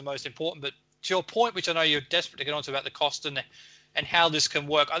 I think, is the most important. But to your point, which I know you're desperate to get onto about the cost and how this can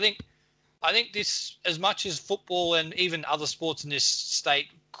work, I think this, as much as football and even other sports in this state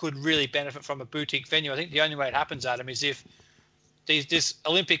could really benefit from a boutique venue, I think the only way it happens, Adam, is if this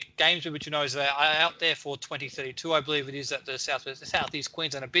Olympic Games, which is out there for 2032, I believe it is, that the Southeast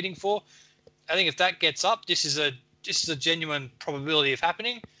Queensland are bidding for. I think if that gets up, this is a genuine probability of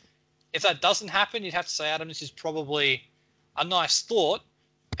happening. If that doesn't happen, you'd have to say, Adam, this is probably a nice thought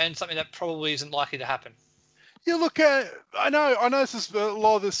and something that probably isn't likely to happen. Yeah, look, I know this is a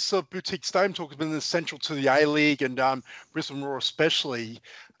lot of this boutique stadium talk has been essential to the A-League and Brisbane Roar especially.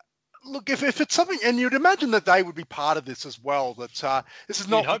 Look, if it's something, and you'd imagine that they would be part of this as well. That this is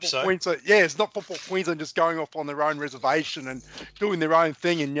not You'd hope Football so. Queensland. Yeah, it's not Football Queensland just going off on their own reservation and doing their own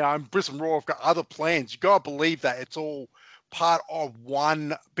thing. And Brisbane Roar have got other plans. You got to believe that it's all part of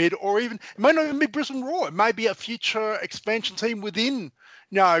one bid, or even it may not even be Brisbane Roar. It may be a future expansion team within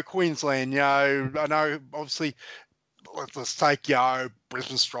Queensland. I know obviously. Let's take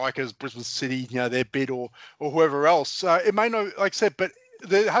Brisbane Strikers, Brisbane City, their bid, or whoever else. It may not, like I said, but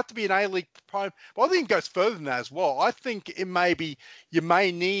there had to be an A-League prime. But I think it goes further than that as well. I think it may be you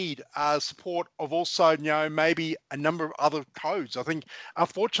may need support of also maybe a number of other codes. I think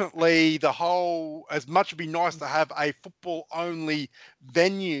unfortunately as much it'd be nice to have a football only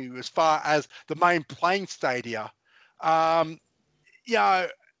venue as far as the main playing stadia.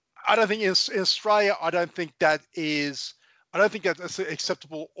 I don't think in Australia, I don't think that's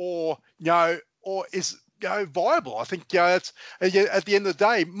acceptable or is viable. I think it's at the end of the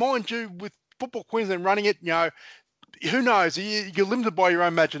day, mind you, with Football Queensland running it, who knows? You're limited by your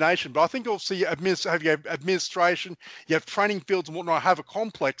own imagination, but I think obviously you have administration, you have training fields and whatnot, have a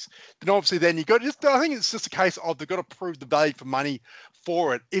complex. Then obviously I think it's just a case of they've got to prove the value for money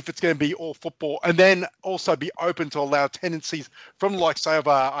for it if it's going to be all football, and then also be open to allow tendencies from say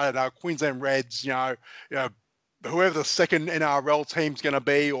of Queensland Reds, whoever the second NRL team's going to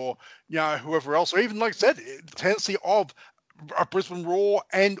be, or whoever else, or even like I said, the tendency of a Brisbane Roar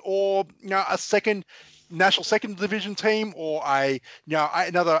or a national second division team, or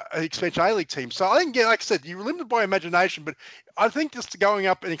another expansion A-League team. So I think, like I said, you're limited by imagination, but I think just going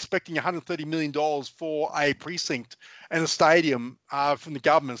up and expecting $130 million for a precinct and a stadium from the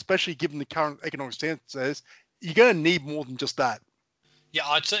government, especially given the current economic circumstances, you're going to need more than just that. Yeah,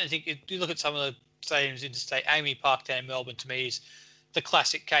 I'd certainly think if you look at some of the stadiums interstate, Amy Park down in Melbourne to me is the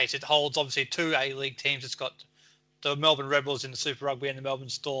classic case. It holds obviously two A-League teams. It's got the Melbourne Rebels in the Super Rugby and the Melbourne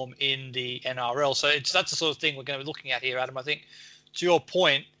Storm in the NRL. So that's the sort of thing we're going to be looking at here, Adam. I think to your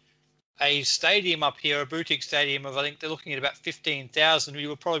point, a stadium up here, a boutique stadium of, I think they're looking at about 15,000. We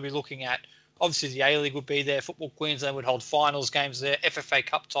would probably be looking at, obviously the A-League would be there. Football Queensland would hold finals games there. FFA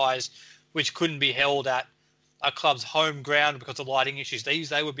Cup ties, which couldn't be held at a club's home ground because of lighting issues.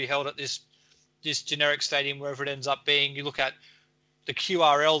 They would be held at this generic stadium, wherever it ends up being. You look at the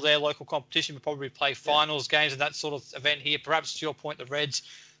QRL there, local competition, would probably play finals games and that sort of event here. Perhaps to your point, the Reds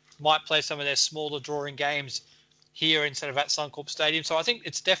might play some of their smaller drawing games here instead of at Suncorp Stadium. So I think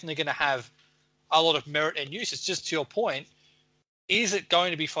it's definitely going to have a lot of merit and use. It's just to your point, is it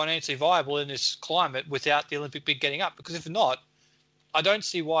going to be financially viable in this climate without the Olympic bid getting up? Because if not, I don't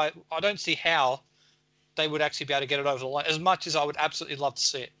see how they would actually be able to get it over the line, as much as I would absolutely love to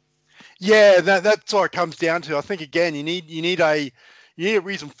see it. Yeah, that's what it comes down to. I think again, you need a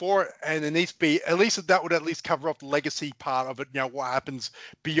reason for it, and there needs to be at least that would at least cover up the legacy part of it. What happens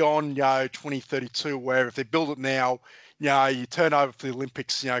beyond 2032, where if they build it now, you turn over for the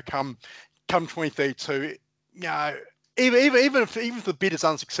Olympics, come 2032, even if the bid is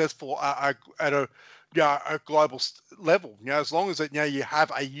unsuccessful at a global level, as long as you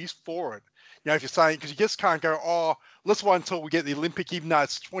have a use for it. If you're saying, because you just can't go, let's wait until we get the Olympic, even though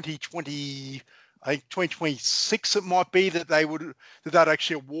it's 2020, I think 2026 it might be that they'd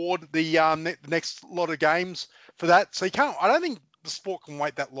actually award the next lot of games for that. So I don't think the sport can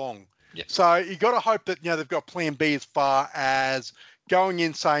wait that long. Yeah. So you got to hope that they've got plan B as far as going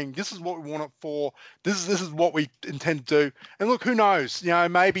in saying this is what we want it for, this is what we intend to do. And look, who knows?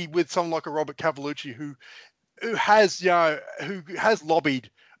 Maybe with someone like a Robert Cavalucci who has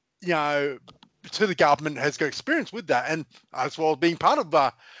lobbied to the government, has got experience with that, and as well as being part of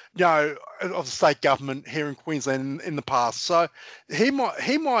of the state government here in Queensland in the past. So he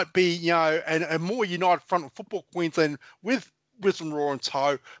might be a more united front of Football Queensland with Brisbane Roar and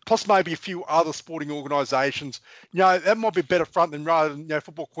tow, plus maybe a few other sporting organisations. That might be a better front than rather than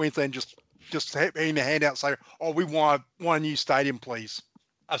Football Queensland just having their hand out saying, we want a new stadium, please.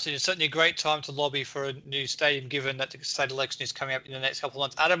 Absolutely. It's certainly a great time to lobby for a new stadium, given that the state election is coming up in the next couple of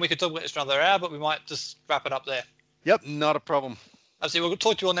months. Adam, we could talk about this for another hour, but we might just wrap it up there. Yep, not a problem. Absolutely. We'll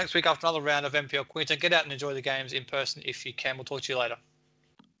talk to you all next week after another round of NPL Queensland. Get out and enjoy the games in person if you can. We'll talk to you later.